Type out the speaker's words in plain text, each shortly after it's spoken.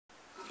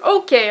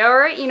Okay,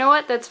 alright, you know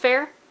what? That's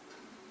fair.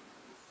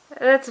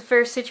 That's a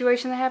fair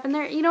situation that happened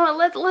there. You know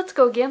what? Let's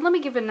go again. Let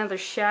me give another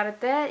shot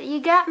at that. You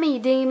got me,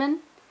 demon.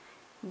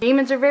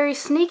 Demons are very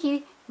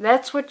sneaky.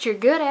 That's what you're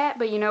good at.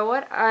 But you know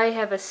what? I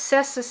have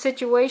assessed the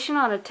situation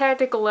on a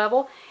tactical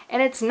level,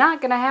 and it's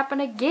not going to happen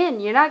again.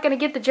 You're not going to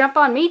get the jump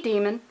on me,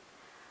 demon.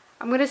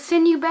 I'm going to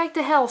send you back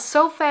to hell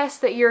so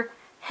fast that your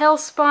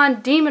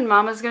hell-spawned demon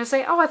mama is going to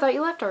say, oh, I thought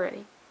you left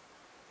already.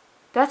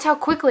 That's how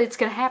quickly it's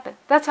going to happen.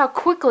 That's how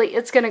quickly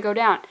it's going to go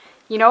down.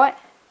 You know what?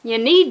 You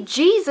need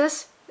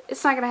Jesus.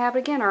 It's not going to happen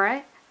again,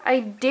 alright? I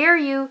dare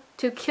you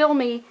to kill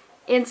me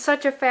in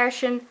such a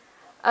fashion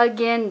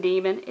again,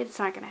 demon. It's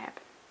not going to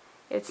happen.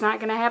 It's not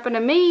going to happen to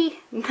me.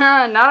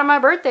 Nah, not on my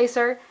birthday,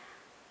 sir.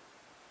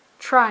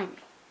 Try me.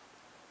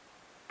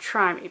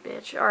 Try me,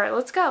 bitch. Alright,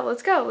 let's go.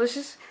 Let's go. Let's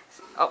just...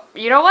 Oh,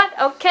 you know what?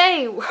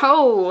 Okay.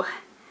 Whoa.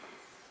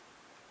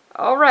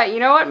 Alright, you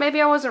know what?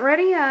 Maybe I wasn't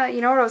ready. You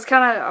know what?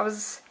 I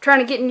was trying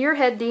to get in your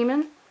head,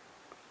 demon.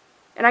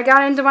 And I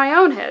got into my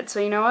own head. So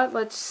you know what?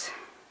 Let's...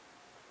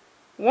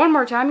 One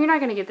more time. You're not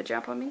going to get the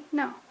jump on me.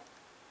 No.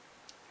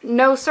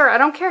 No, sir. I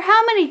don't care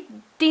how many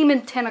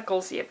demon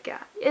tentacles you've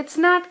got. It's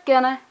not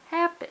going to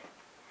happen.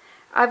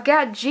 I've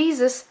got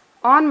Jesus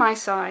on my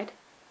side.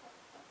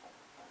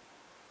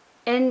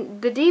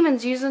 And the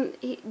demon's using...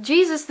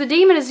 the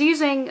demon is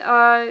using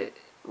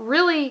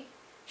really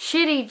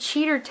shitty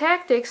cheater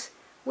tactics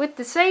with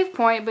the save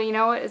point. But you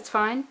know what? It's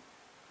fine.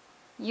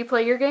 You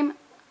play your game.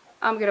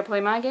 I'm going to play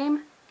my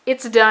game.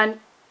 It's done.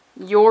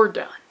 You're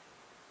done.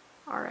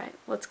 Alright,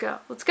 let's go.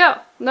 Let's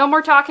go. No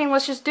more talking,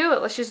 let's just do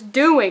it. Let's just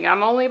doing.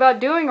 I'm only about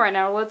doing right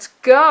now. Let's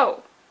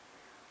go.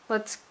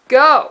 Let's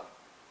go.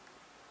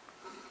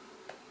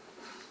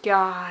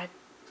 God.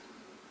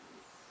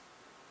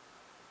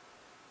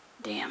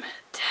 Damn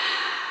it.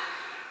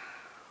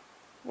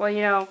 Well,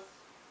 you know,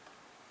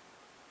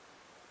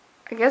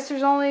 I guess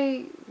there's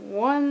only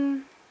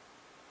one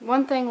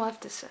thing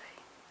left to say.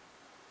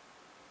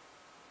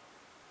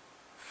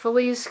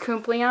 Feliz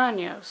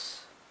cumpleaños.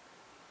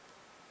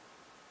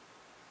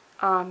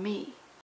 Me.